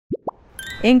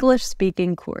English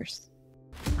speaking course.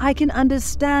 I can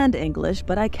understand English,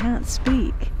 but I can't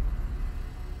speak.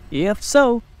 If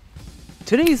so,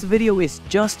 today's video is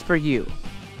just for you.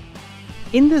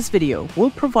 In this video,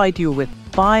 we'll provide you with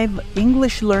 5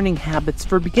 English learning habits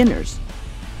for beginners.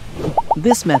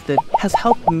 This method has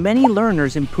helped many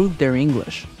learners improve their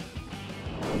English.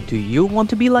 Do you want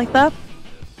to be like that?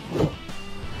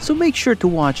 So make sure to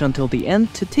watch until the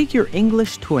end to take your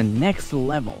English to a next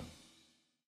level.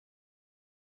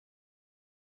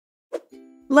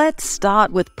 Let's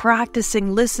start with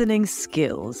practicing listening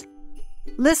skills.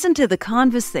 Listen to the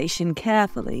conversation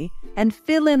carefully and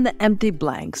fill in the empty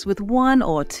blanks with 1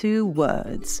 or 2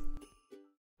 words.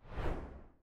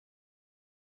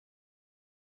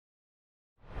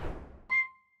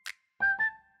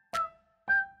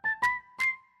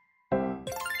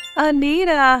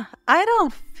 Anita, I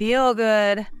don't feel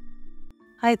good.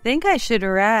 I think I should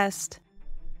rest.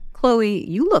 Chloe,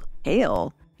 you look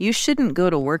pale. You shouldn't go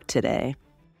to work today.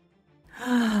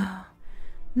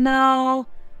 No,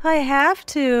 I have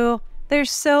to. There's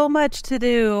so much to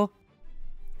do.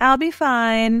 I'll be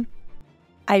fine.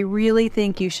 I really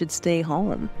think you should stay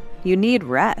home. You need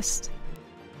rest.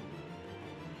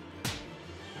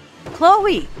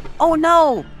 Chloe! Oh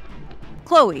no!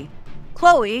 Chloe!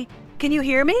 Chloe! Can you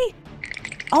hear me?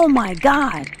 Oh my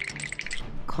God!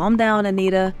 Calm down,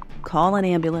 Anita. Call an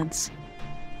ambulance.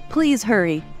 Please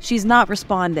hurry. She's not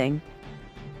responding.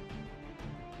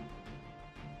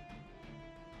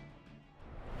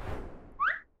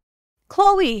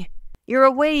 Chloe, you're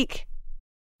awake.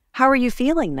 How are you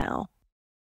feeling now?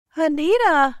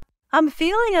 Anita, I'm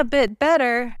feeling a bit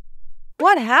better.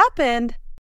 What happened?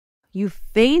 You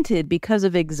fainted because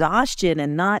of exhaustion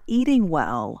and not eating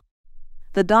well.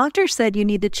 The doctor said you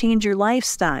need to change your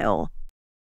lifestyle.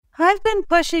 I've been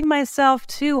pushing myself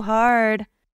too hard.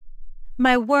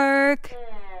 My work,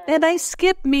 and I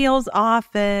skip meals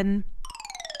often.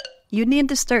 You need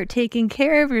to start taking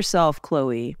care of yourself,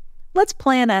 Chloe. Let's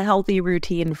plan a healthy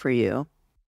routine for you.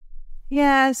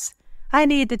 Yes, I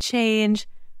need to change.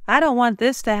 I don't want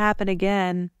this to happen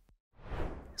again.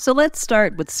 So let's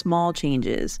start with small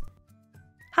changes.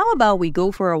 How about we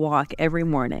go for a walk every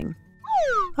morning?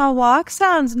 A walk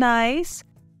sounds nice.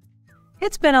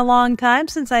 It's been a long time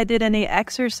since I did any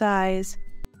exercise.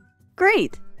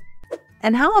 Great.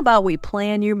 And how about we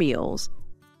plan your meals?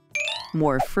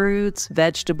 More fruits,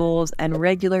 vegetables, and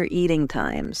regular eating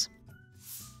times.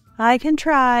 I can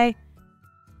try.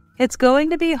 It's going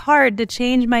to be hard to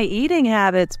change my eating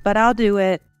habits, but I'll do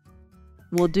it.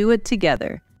 We'll do it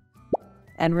together.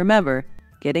 And remember,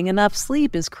 getting enough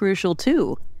sleep is crucial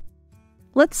too.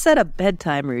 Let's set a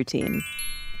bedtime routine.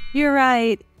 You're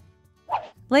right.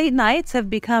 Late nights have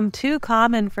become too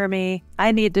common for me.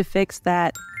 I need to fix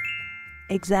that.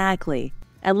 Exactly.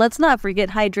 And let's not forget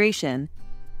hydration.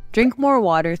 Drink more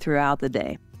water throughout the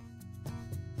day.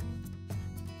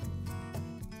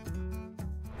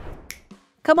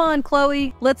 Come on,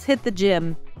 Chloe, let's hit the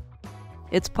gym.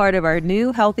 It's part of our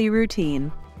new healthy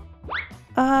routine.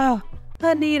 Oh,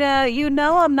 Anita, you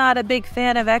know I'm not a big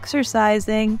fan of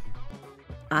exercising.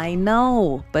 I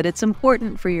know, but it's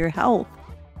important for your health.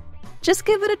 Just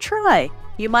give it a try.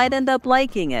 You might end up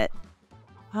liking it.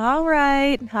 All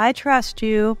right, I trust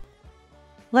you.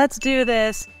 Let's do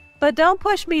this, but don't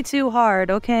push me too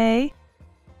hard, okay?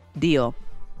 Deal.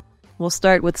 We'll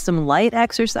start with some light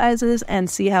exercises and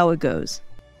see how it goes.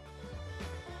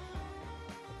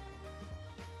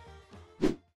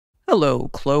 Hello,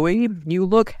 Chloe. You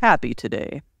look happy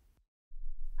today.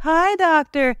 Hi,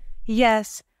 doctor.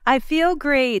 Yes, I feel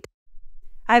great.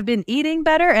 I've been eating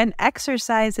better and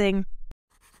exercising.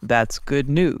 That's good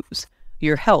news.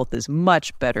 Your health is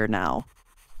much better now.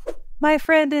 My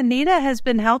friend Anita has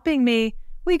been helping me.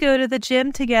 We go to the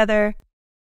gym together.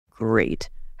 Great.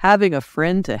 Having a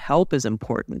friend to help is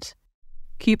important.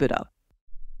 Keep it up.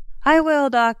 I will,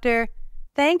 doctor.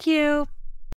 Thank you.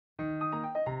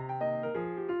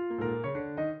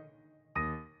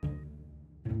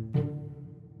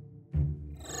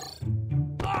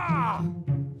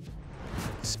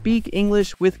 Speak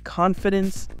English with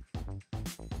confidence.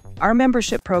 Our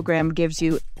membership program gives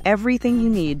you everything you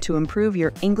need to improve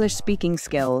your English speaking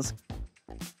skills.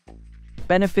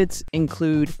 Benefits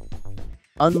include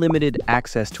unlimited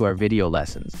access to our video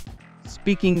lessons,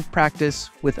 speaking practice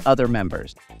with other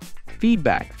members,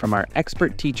 feedback from our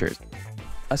expert teachers,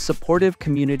 a supportive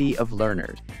community of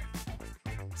learners.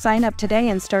 Sign up today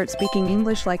and start speaking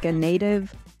English like a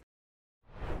native.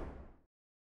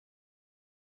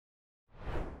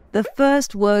 The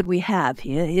first word we have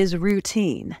here is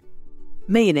routine,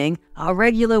 meaning a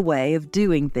regular way of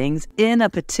doing things in a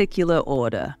particular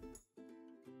order.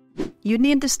 You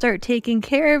need to start taking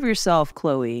care of yourself,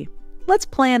 Chloe. Let's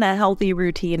plan a healthy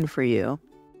routine for you.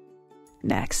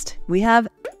 Next, we have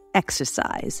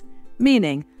exercise,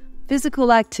 meaning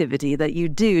physical activity that you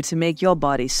do to make your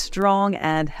body strong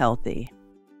and healthy.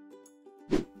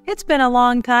 It's been a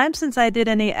long time since I did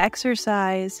any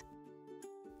exercise.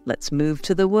 Let's move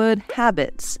to the word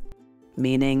habits,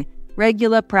 meaning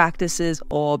regular practices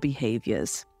or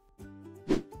behaviors.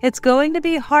 It's going to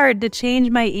be hard to change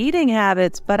my eating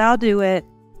habits, but I'll do it.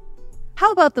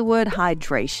 How about the word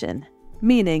hydration,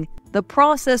 meaning the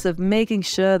process of making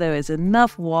sure there is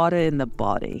enough water in the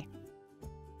body?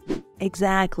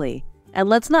 Exactly. And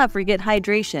let's not forget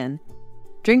hydration.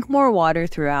 Drink more water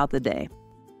throughout the day.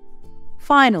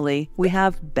 Finally, we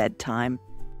have bedtime,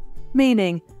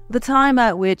 meaning the time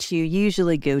at which you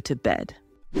usually go to bed.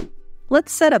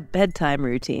 Let's set a bedtime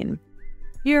routine.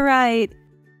 You're right.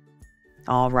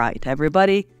 All right,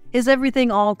 everybody. Is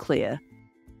everything all clear?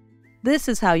 This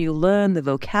is how you learn the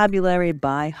vocabulary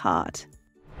by heart.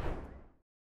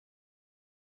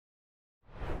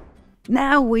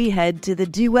 Now we head to the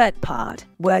duet part,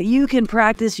 where you can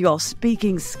practice your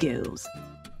speaking skills.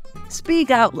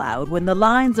 Speak out loud when the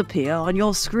lines appear on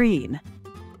your screen.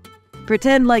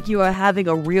 Pretend like you are having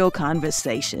a real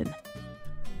conversation.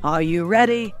 Are you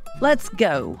ready? Let's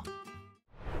go!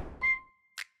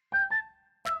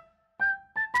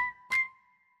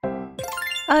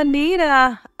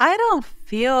 Anita, I don't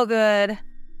feel good.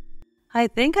 I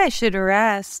think I should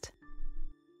rest.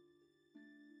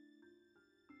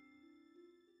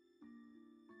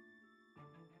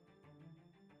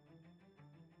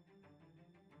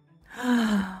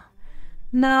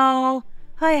 No,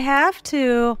 I have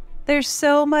to. There's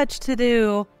so much to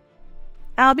do.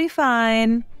 I'll be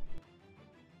fine.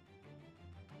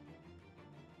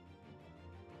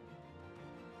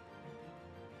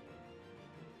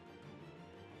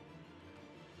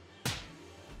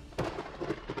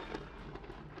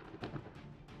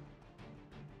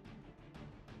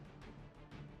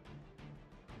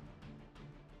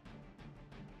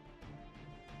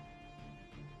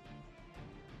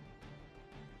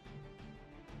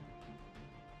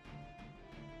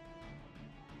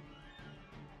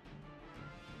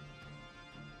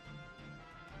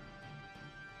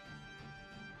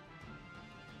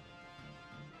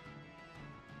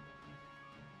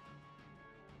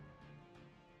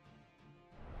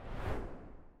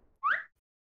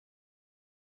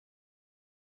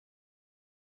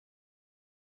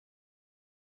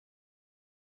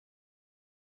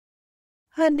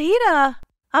 Anita,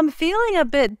 I'm feeling a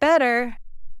bit better.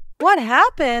 What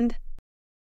happened?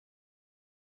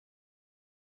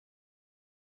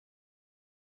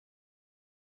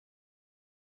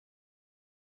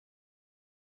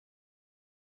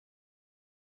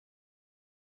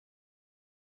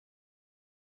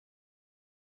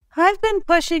 I've been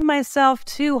pushing myself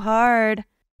too hard.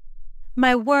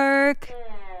 My work,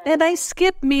 and I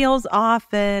skip meals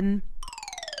often.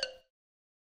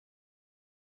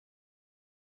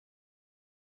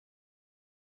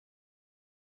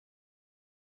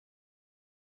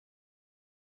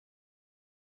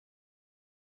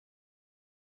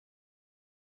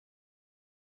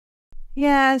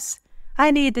 Yes,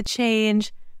 I need to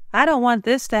change. I don't want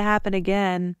this to happen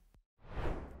again.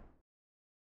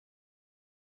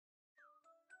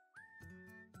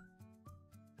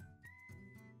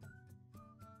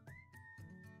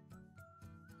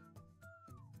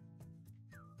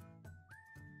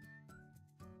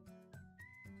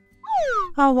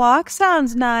 A walk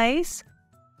sounds nice.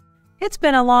 It's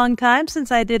been a long time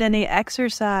since I did any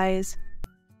exercise.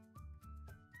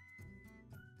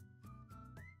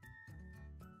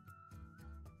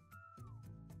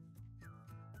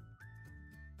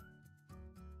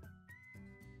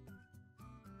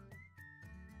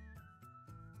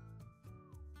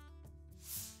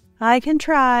 I can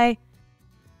try.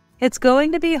 It's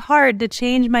going to be hard to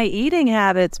change my eating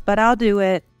habits, but I'll do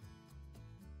it.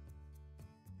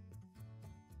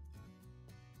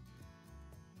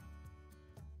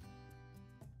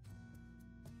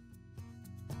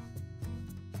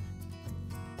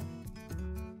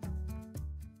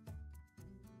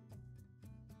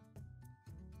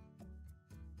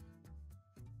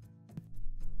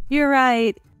 You're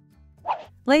right.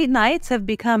 Late nights have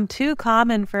become too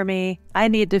common for me. I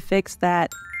need to fix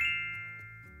that.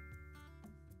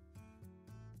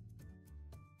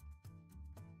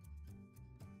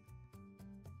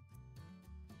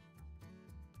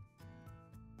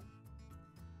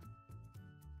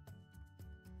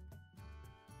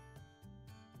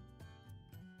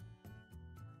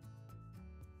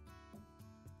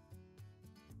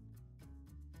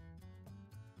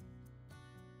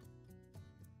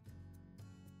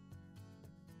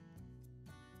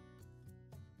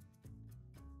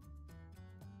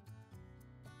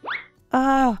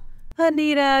 Oh,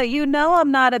 Anita, you know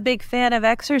I'm not a big fan of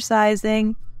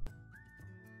exercising.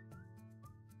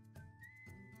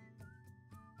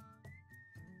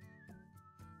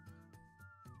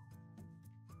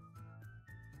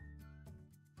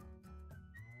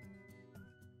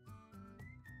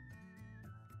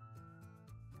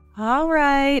 All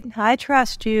right, I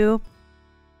trust you.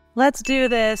 Let's do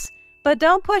this, but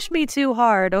don't push me too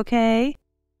hard, okay?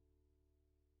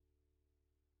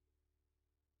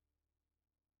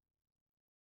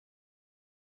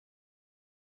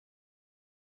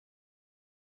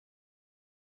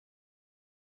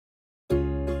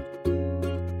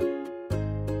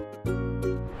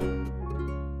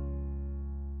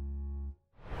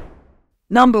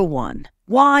 Number 1.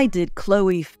 Why did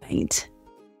Chloe faint?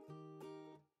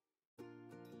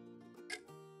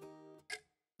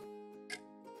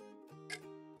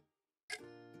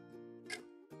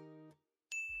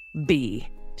 B.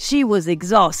 She was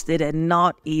exhausted and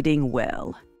not eating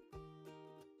well.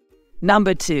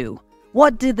 Number 2.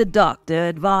 What did the doctor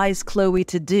advise Chloe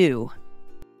to do?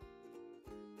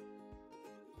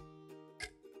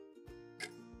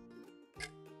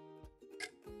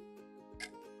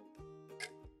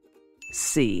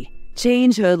 C.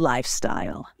 Change her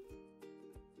lifestyle.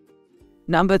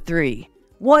 Number 3.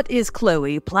 What is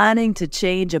Chloe planning to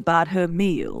change about her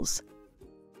meals?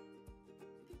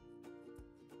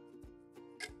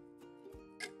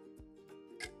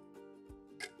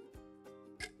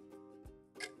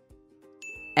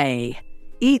 A.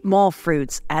 Eat more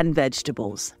fruits and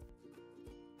vegetables.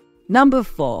 Number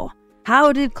 4.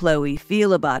 How did Chloe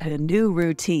feel about her new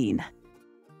routine?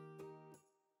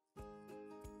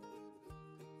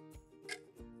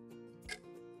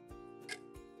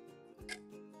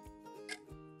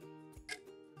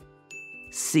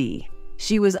 C.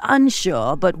 She was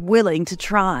unsure but willing to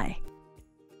try.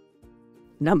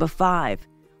 Number 5.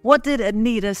 What did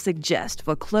Anita suggest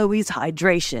for Chloe's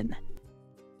hydration?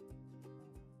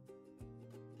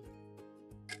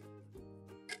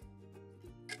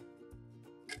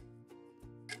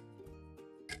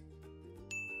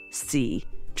 C.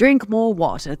 Drink more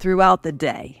water throughout the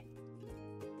day.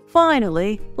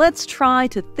 Finally, let's try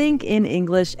to think in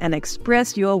English and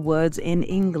express your words in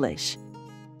English.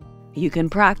 You can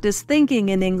practice thinking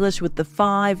in English with the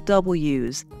 5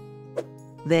 W's.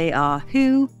 They are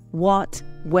who, what,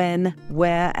 when,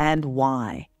 where, and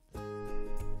why.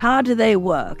 How do they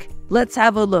work? Let's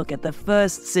have a look at the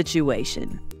first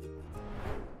situation.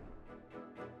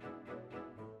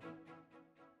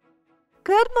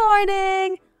 Good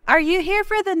morning! Are you here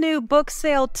for the new book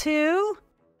sale too?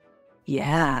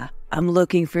 Yeah, I'm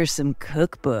looking for some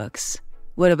cookbooks.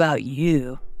 What about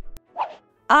you?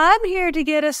 I'm here to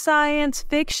get a science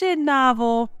fiction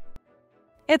novel.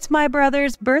 It's my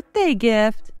brother's birthday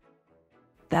gift.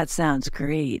 That sounds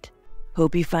great.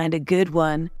 Hope you find a good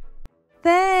one.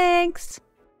 Thanks.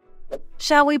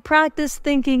 Shall we practice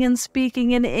thinking and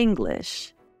speaking in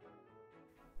English?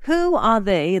 Who are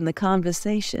they in the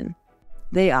conversation?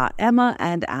 They are Emma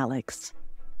and Alex.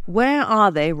 Where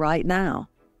are they right now?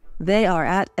 They are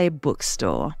at a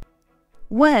bookstore.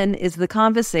 When is the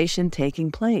conversation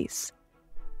taking place?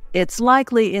 It's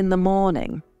likely in the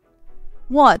morning.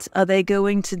 What are they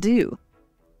going to do?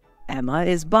 Emma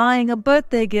is buying a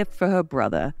birthday gift for her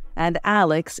brother, and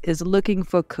Alex is looking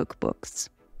for cookbooks.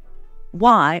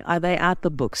 Why are they at the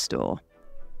bookstore?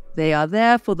 They are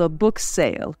there for the book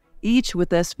sale, each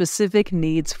with their specific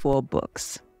needs for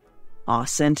books. Our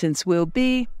sentence will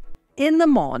be, in the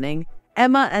morning,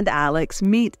 Emma and Alex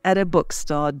meet at a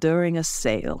bookstore during a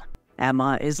sale.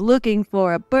 Emma is looking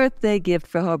for a birthday gift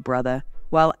for her brother,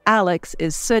 while Alex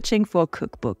is searching for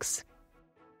cookbooks.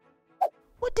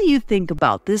 What do you think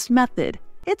about this method?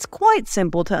 It's quite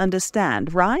simple to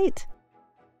understand, right?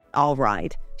 All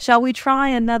right, shall we try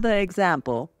another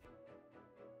example?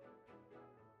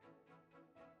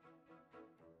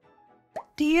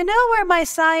 Do you know where my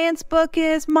science book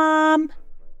is, Mom?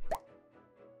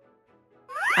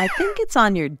 I think it's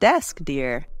on your desk,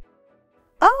 dear.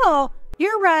 Oh,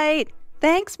 you're right.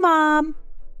 Thanks, Mom.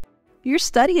 You're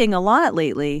studying a lot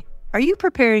lately. Are you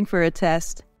preparing for a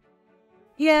test?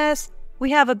 Yes, we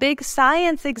have a big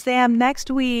science exam next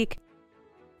week.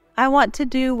 I want to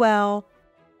do well.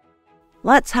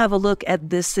 Let's have a look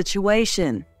at this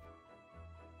situation.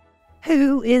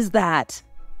 Who is that?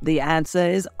 The answer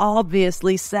is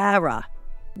obviously Sarah.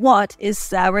 What is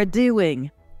Sarah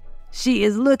doing? She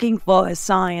is looking for a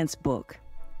science book.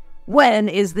 When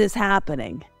is this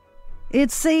happening?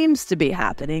 It seems to be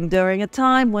happening during a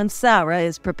time when Sarah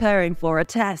is preparing for a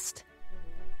test.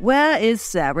 Where is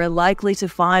Sarah likely to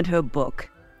find her book?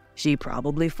 She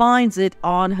probably finds it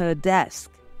on her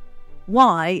desk.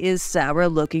 Why is Sarah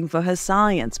looking for her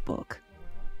science book?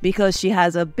 Because she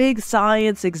has a big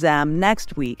science exam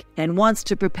next week and wants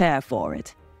to prepare for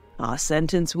it. Our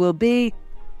sentence will be,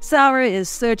 Sarah is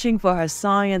searching for her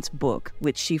science book,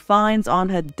 which she finds on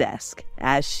her desk,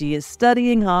 as she is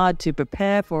studying hard to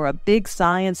prepare for a big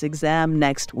science exam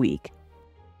next week.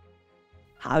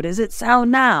 How does it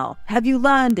sound now? Have you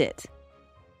learned it?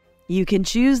 You can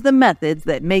choose the methods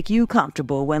that make you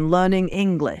comfortable when learning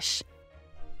English.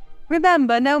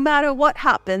 Remember, no matter what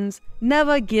happens,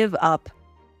 never give up.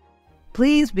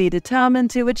 Please be determined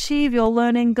to achieve your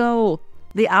learning goal.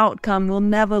 The outcome will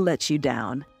never let you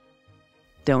down.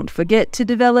 Don't forget to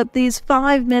develop these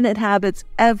 5-minute habits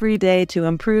every day to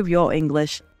improve your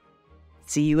English.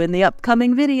 See you in the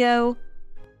upcoming video.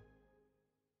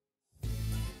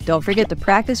 Don't forget to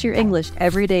practice your English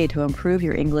every day to improve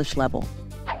your English level.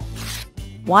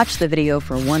 Watch the video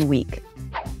for 1 week.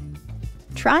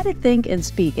 Try to think and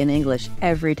speak in English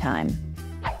every time.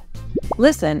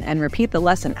 Listen and repeat the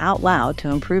lesson out loud to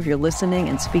improve your listening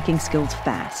and speaking skills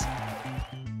fast.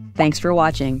 Thanks for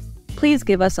watching. Please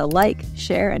give us a like,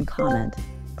 share, and comment.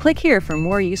 Click here for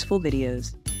more useful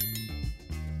videos.